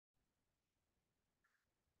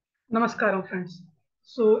Namaskaram friends.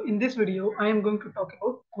 So in this video I am going to talk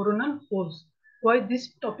about coronal holes. Why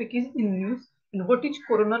this topic is in news and what is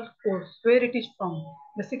coronal holes, where it is found.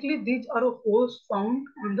 Basically these are holes found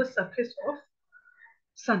on the surface of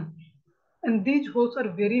sun, and these holes are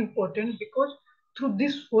very important because through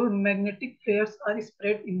this hole magnetic flares are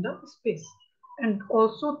spread in the space, and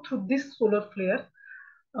also through this solar flare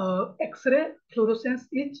X-ray fluorescence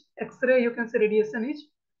is X-ray, you can say radiation is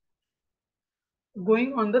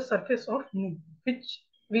going on the surface of moon, which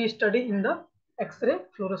we study in the X-ray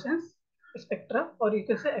fluorescence spectra, or you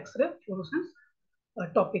can say X-ray fluorescence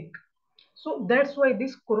topic. So that's why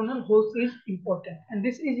this coronal holes is important, and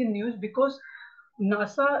this is in news because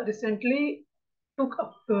NASA recently took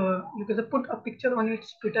up, you can say put a picture on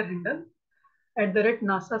its Twitter handle at the red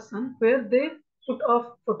NASA sun, where they put a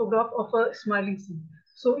photograph of a smiling sun.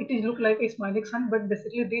 So it is look like a smiling sun, but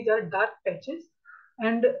basically these are dark patches,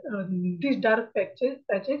 and these dark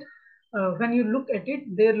when you look at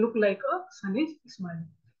it, they look like a sun is smiling.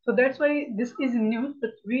 So that's why this is news.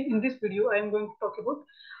 That we in this video I am going to talk about,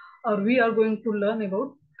 or we are going to learn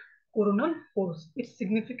about coronal holes, its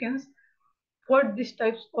significance, what these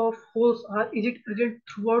types of holes are. Is it present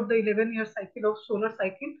throughout the 11-year cycle of solar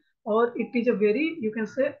cycle, or it is a very, you can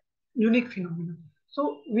say, unique phenomenon?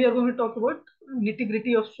 So we are going to talk about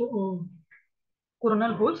nitty-gritty of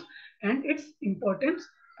coronal holes and its importance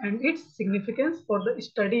and its significance for the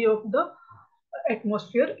study of the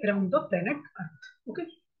atmosphere around the planet Earth. Okay.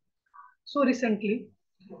 So recently,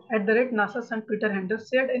 at the rate NASA sun Twitter handle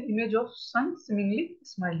shared an image of sun seemingly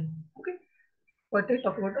smiling. Okay, what I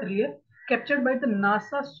talked about earlier, captured by the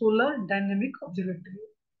NASA Solar Dynamic Observatory.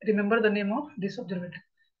 Remember the name of this observatory,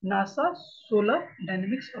 NASA Solar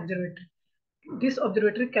Dynamics Observatory. This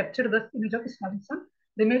observatory captured the image of a smiling sun.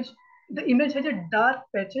 The image has a dark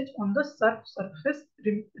patches on the surface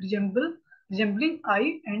resembling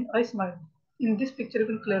eye and a smile. In this picture, you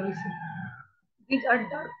can clearly see these are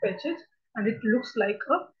dark patches, and it looks like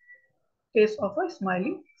a face of a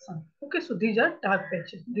smiling sun. Okay, so these are dark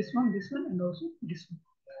patches. This one, and also this one.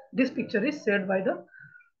 This picture is shared by the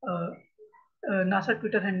uh, NASA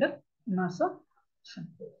Twitter handle NASA Sun.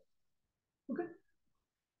 Okay,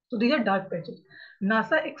 so these are dark patches.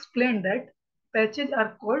 NASA explained that patches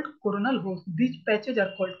are called coronal holes. These patches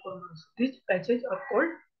are called coronals. These patches are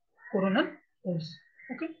called coronal holes.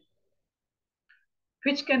 Okay,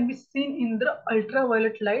 which can be seen in the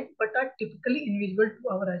ultraviolet light but are typically invisible to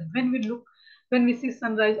our eyes. When we see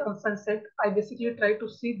sunrise or sunset, I basically try to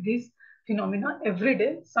see these phenomena every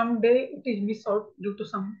day. Some day it is missed out due to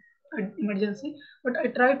some emergency, but I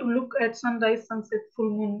try to look at sunrise, sunset, full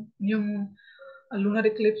moon, new moon, a lunar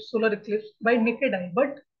eclipse, solar eclipse by naked eye.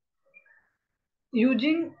 But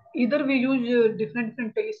using either we use different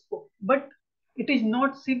telescope, but it is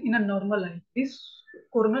not seen in a normal eye. This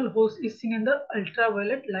coronal holes is seen in the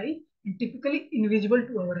ultraviolet light and typically invisible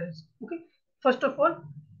to our eyes. Okay, first of all,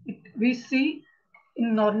 we see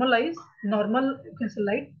in normal eyes, normal, you can say,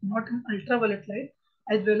 light, not in ultraviolet light.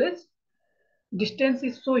 As well as distance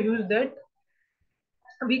is so huge that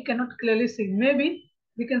we cannot clearly see. Maybe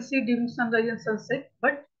we can see during sunrise and sunset,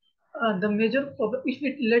 but the major problem, if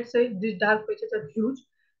it, let's say these dark patches are huge,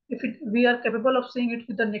 if it we are capable of seeing it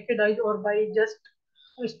with the naked eyes or by just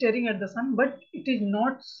staring at the sun, but it is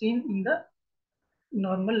not seen in the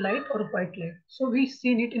normal light or white light. So we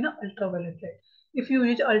seen it in a ultraviolet light. If you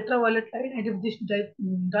use ultraviolet light and if these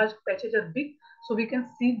dark patches are big, so we can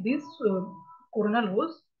see these coronal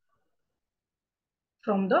holes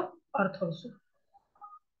from the earth also.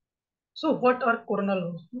 So what are coronal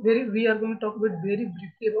holes? We are going to talk about very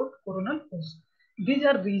briefly about coronal holes. These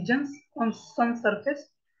are regions on sun surface.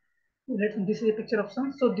 This is a picture of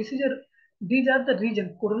sun. So these are the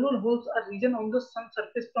region. Coronal holes are region on the sun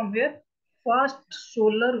surface from where fast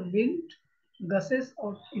solar wind gusses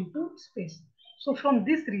out into space. So from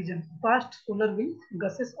this region, fast solar wind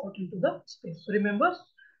gusses out into the space. So remember,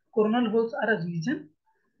 coronal holes are a region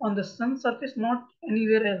on the sun surface, not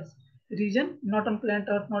anywhere else. Region, not on planet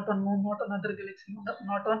Earth, not on moon, not on other galaxy,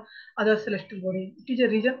 not on other celestial body. It is a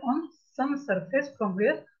region on sun surface from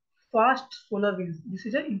where fast solar winds. This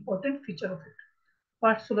is an important feature of it.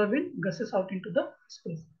 Fast solar wind gusses out into the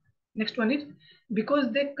space. Next one is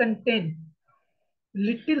because they contain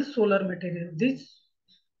little solar material. These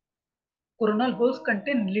coronal holes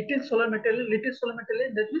contain little solar material. Little solar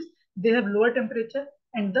material, that means they have lower temperature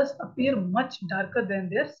and thus appear much darker than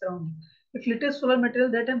their surrounding. If little solar material,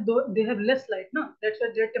 that time though they have less light, no, that's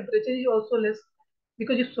why their temperature is also less.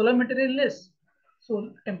 Because if solar material is less,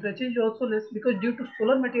 so temperature is also less, because due to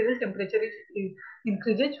solar material temperature is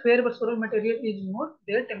increases. Wherever solar material is more,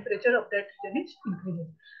 their temperature of that region is increases.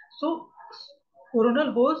 So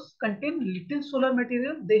Coronal holes contain little solar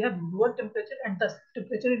material. They have lower temperature, and thus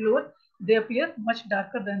temperature is lower. They appear much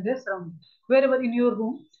darker than their surrounding. Wherever in your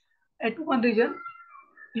room, at one region,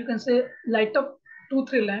 you can say light up 2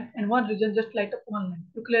 3 lamp, and one region just light up one lamp.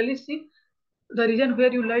 You clearly see the region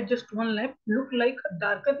where you light just one lamp look like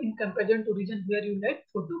darker in comparison to region where you light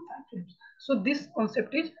 4 to 5 lamps. So this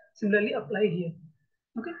concept is similarly apply here.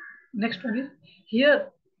 Okay. Next one is here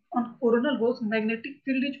on coronal holes, magnetic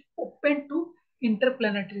field is open to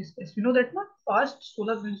interplanetary space. You know that not fast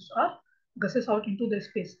solar winds are gusses out into the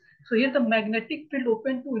space. So here the magnetic field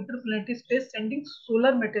open to interplanetary space, sending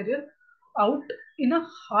solar material out in a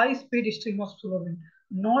high speed stream of solar wind.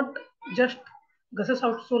 Not just gusses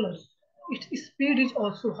out solar, its speed is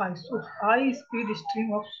also high. So high speed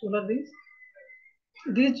stream of solar winds.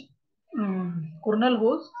 These coronal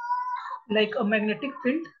holes like a magnetic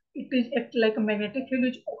field. It is act like a magnetic field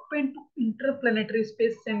which open to interplanetary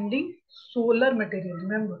space, sending solar material.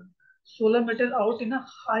 Remember, solar material out in a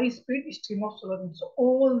high speed stream of solar wind. So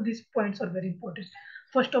all these points are very important.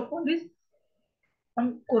 First of all is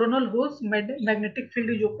on coronal holes, magnetic field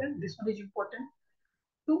is open. This one is important.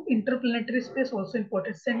 To interplanetary space also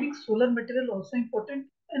important. Sending solar material also important,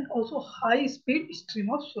 and also high speed stream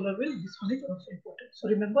of solar wind. This one is also important. So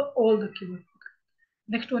remember all the keywords.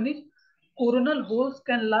 Next one is coronal holes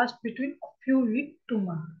can last between a few weeks to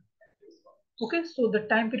months. Okay, so the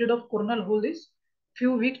time period of coronal hole is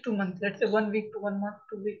few weeks to month. Let's say 1 week to 1 month,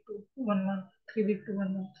 2 weeks to 1 month, 3 weeks to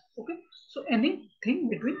 1 month. Okay, so anything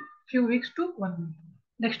between few weeks to 1 month.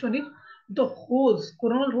 Next one is the holes.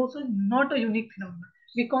 Coronal holes are not a unique phenomenon.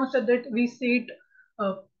 We can't say that we see it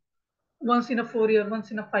uh, once in a 4 year,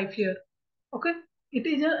 once in a 5 year. Okay, it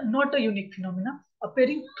is not a unique phenomena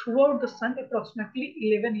appearing throughout the sun approximately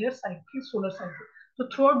 11-year cycle, solar cycle. So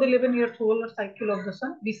throughout the 11-year solar cycle of the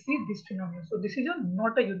sun, we see this phenomenon. So this is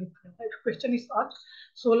not a unique phenomenon. If question is asked,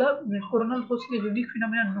 solar coronal host is a unique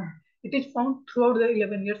phenomenon? No, it is found throughout the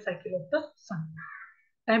 11-year cycle of the sun.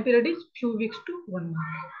 Time period is few weeks to 1 month.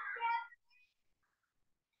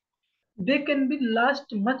 They can be last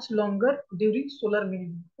much longer during solar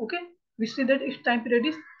minimum. Okay, we see that its time period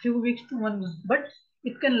is few weeks to 1 month, but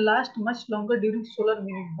it can last much longer during solar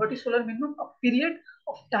minimum. What is solar minimum? A period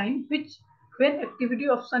of time which when activity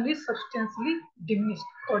of sun is substantially diminished,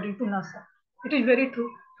 according to NASA. It is very true.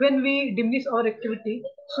 When we diminish our activity,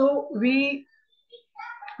 so we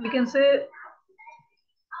can say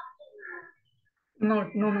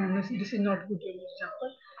not no no this is not good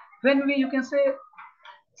example. When we you can say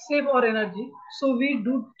save our energy, so we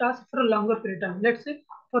do tasks for a longer period of time. Let's say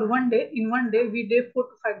for one day, in one day we do 4 to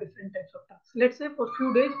 5 different types of tasks. Let's say for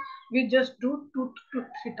few days we just do 2 to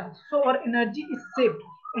 3 tasks, so our energy is saved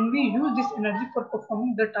and we use this energy for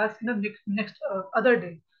performing the task in the next other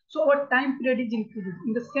day. So our time period is increased.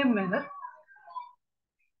 In the same manner,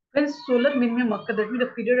 when solar minimum occurs, that means the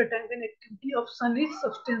period of time when activity of sun is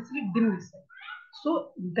substantially diminished.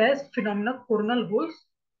 So this phenomena coronal holes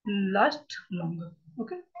last longer.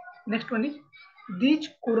 Okay. Next one is these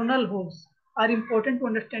coronal holes are important to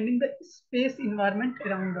understanding the space environment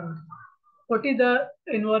around the Earth. What is the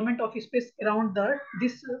environment of space around the Earth?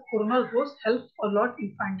 This coronal holes help a lot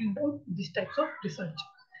in finding out these types of research,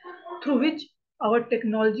 through which our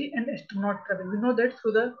technology and astronaut travel. We know that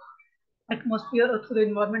through the atmosphere or through the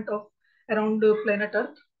environment of around the planet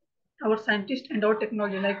Earth, our scientists and our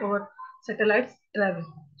technology, like our satellites, travel.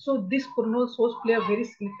 So this coronal source play a very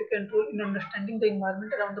significant role in understanding the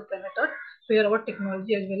environment around the planet Earth, where our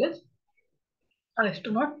technology as well as our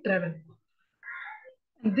astronaut travel.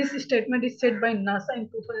 And this statement is said by NASA in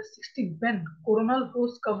 2016 when coronal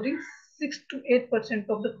holes covering 6 to 8%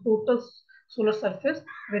 of the total solar surface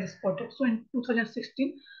were spotted. So in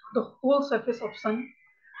 2016, the whole surface of sun,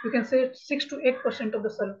 you can say 6 to 8% of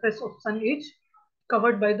the surface of sun is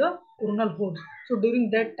covered by the coronal holes. So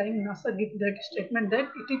during that time, NASA gives that statement that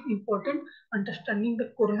it is important understanding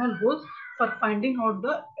the coronal holes for finding out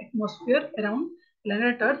the atmosphere around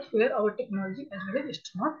planet Earth, where our technology as well as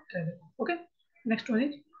astronaut travel. Okay. Next one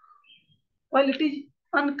is, while it is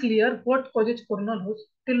unclear what causes coronal holes,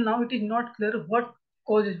 till now it is not clear what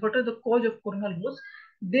are the cause of coronal holes.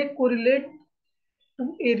 They correlate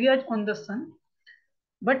to areas on the sun,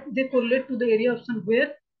 but they correlate to the area of sun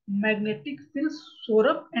where magnetic fields soar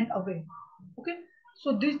up and away. Okay,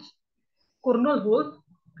 so these coronal holes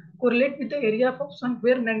correlate with the area of sun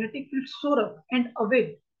where magnetic fields soar up and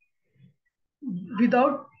away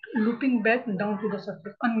without looping back down to the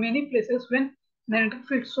surface. On many places, when magnetic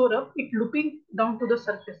field soar up, it looping down to the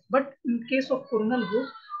surface. But in case of coronal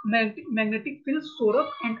holes, magnetic field soar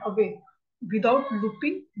up and away without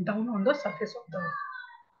looping down on the surface of the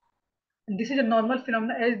Earth. And this is a normal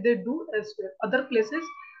phenomenon as they do elsewhere. Other places,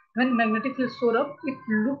 when magnetic field soar up, it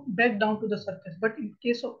look back down to the surface. But in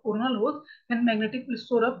case of coronal holes, when magnetic field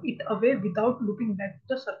soar up, it away without looping back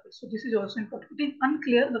to the surface. So this is also important. It is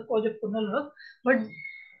unclear the cause of coronal holes, but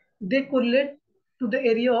they correlate to the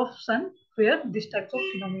area of sun where these types of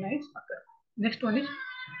phenomena is occur. Next one is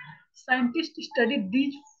scientists study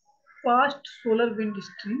these fast solar wind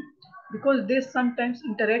streams because they sometimes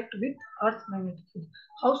interact with Earth's magnetic field.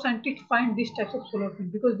 How scientists find these types of solar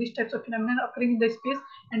wind? Because these types of phenomena are occurring in the space,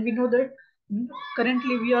 and we know that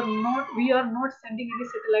currently we are not sending any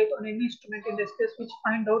satellite or any instrument in the space which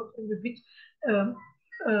find out which um,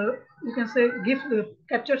 you can say give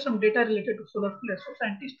capture some data related to solar flares. So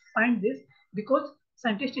scientists find this because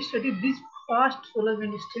scientists study these fast solar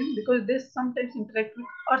wind stream because they sometimes interact with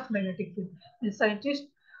Earth's magnetic field. And scientists,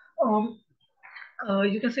 um,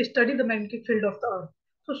 you can say, study the magnetic field of the Earth.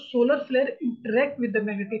 So solar flare interact with the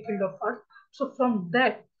magnetic field of Earth. So you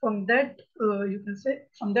can say,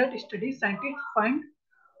 from that study, scientists find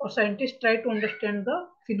or scientists try to understand the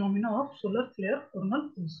phenomena of solar flare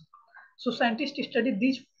coronal holes. So scientists study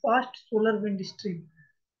these fast solar wind stream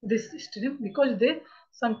because they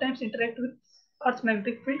sometimes interact with Earth's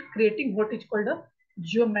magnetic field, creating what is called a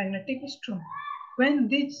geomagnetic storm. When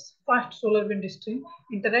these fast solar wind stream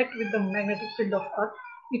interact with the magnetic field of Earth,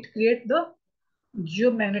 it creates the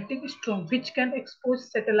geomagnetic storm, which can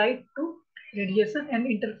expose satellite to radiation and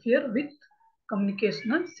interfere with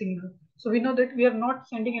communicational signal. So we know that we are not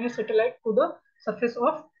sending any satellite to the surface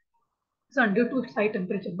of sun due to its high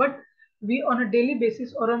temperature, but we on a daily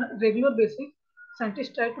basis or on a regular basis,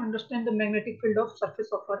 scientists try to understand the magnetic field of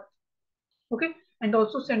surface of Earth. Okay, and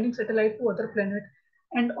also sending satellite to other planet,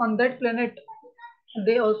 and on that planet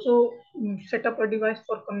they also set up a device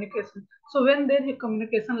for communication. So when there is a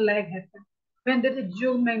communication lag happen, when there is a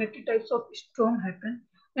geomagnetic types of storm happen,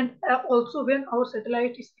 and also when our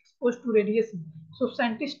satellite is exposed to radiation, so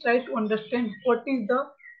scientists try to understand what is the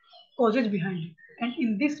causes behind it, and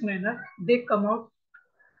in this manner they come out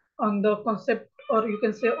on the concept, or you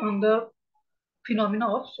can say on the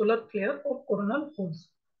phenomena of solar flare or coronal holes.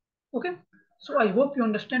 Okay, so I hope you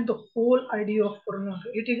understand the whole idea of coronal.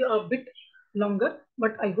 It is a bit longer,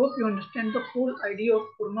 but I hope you understand the whole idea of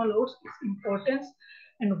coronal holes, its importance,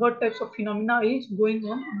 and what types of phenomena is going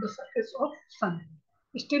on the surface of sun.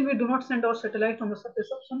 Still, we do not send our satellite on the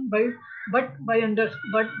surface of sun but by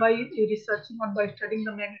researching or by studying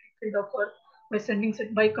the magnetic field of Earth, by sending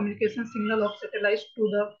by communication signal of satellites to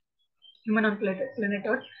the human on planet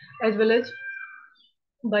Earth, as well as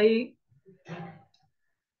by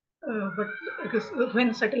but because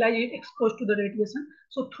when satellite is exposed to the radiation,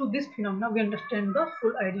 so through this phenomena we understand the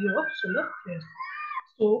full idea of solar flares.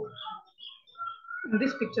 So in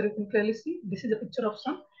this picture you can clearly see this is a picture of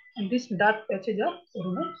sun, and these dark patches are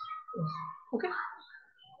coronal holes. Okay,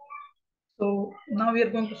 so now we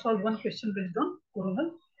are going to solve one question based on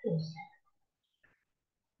coronal holes.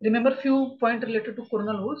 Remember few points related to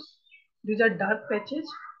coronal holes. These are dark patches,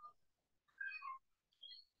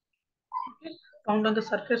 okay, found on the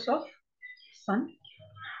surface of sun.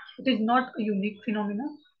 It is not a unique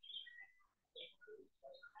phenomenon.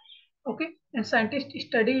 Okay, and scientists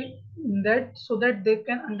study that so that they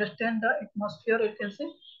can understand the atmosphere, you can say,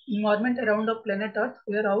 environment around the planet Earth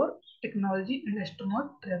where our technology and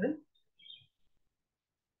astronaut travel.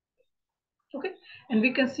 Okay, and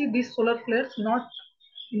we can see these solar flares not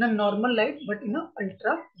in a normal light but in a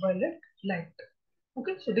ultraviolet light.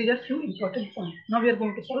 Okay, so these are few important points. Now we are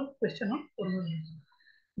going to solve question on coronal holes.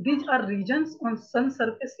 These are regions on sun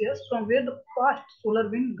surface, yes, from where the fast solar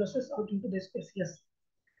wind gushes out into the space. Yes,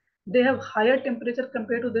 they have higher temperature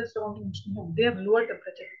compared to their surroundings. No, they have lower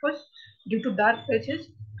temperature because due to dark patches,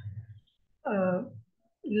 uh,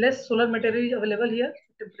 less solar material is available here.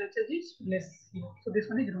 Temperature is less here. So this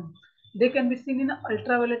one is wrong. They can be seen in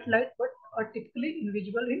ultraviolet light, but are typically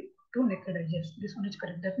invisible in to naked eye. Yes, this one is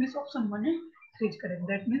correct. That means option 1 and 3 is correct.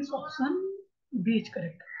 That means option B is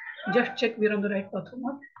correct. Just check we are on the right path or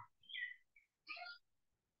not.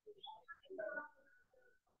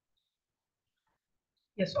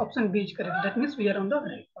 Yes, option B is correct. That means we are on the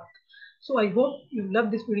right path. So I hope you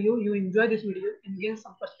love this video, you enjoy this video and gain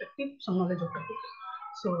some perspective, some knowledge out of it.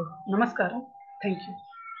 So namaskaram. Thank you.